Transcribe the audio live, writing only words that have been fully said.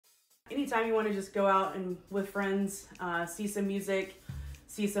Anytime you want to just go out and with friends, see some music,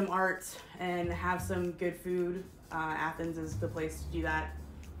 see some art, and have some good food, Athens is the place to do that.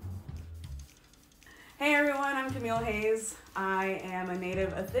 Hey everyone, I'm Camille Hayes. I am a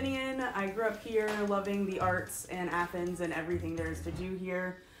native Athenian. I grew up here loving the arts and Athens and everything there is to do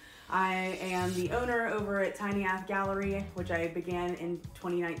here. I am the owner over at Tiny Ath Gallery, which I began in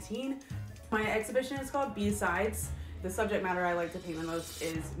 2019. My exhibition is called B-Sides. The subject matter I like to paint the most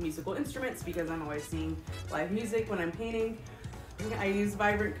is musical instruments because I'm always seeing live music when I'm painting. I use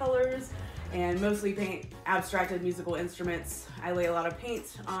vibrant colors and mostly paint abstracted musical instruments. I lay a lot of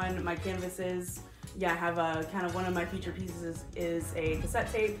paint on my canvases. Yeah, I have a kind of one of my feature pieces is a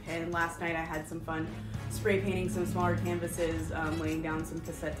cassette tape, and last night I had some fun spray painting some smaller canvases, laying down some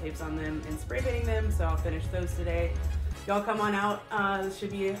cassette tapes on them and spray painting them, so I'll finish those today. Y'all come on out, this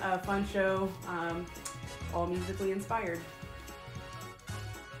should be a fun show, all musically inspired.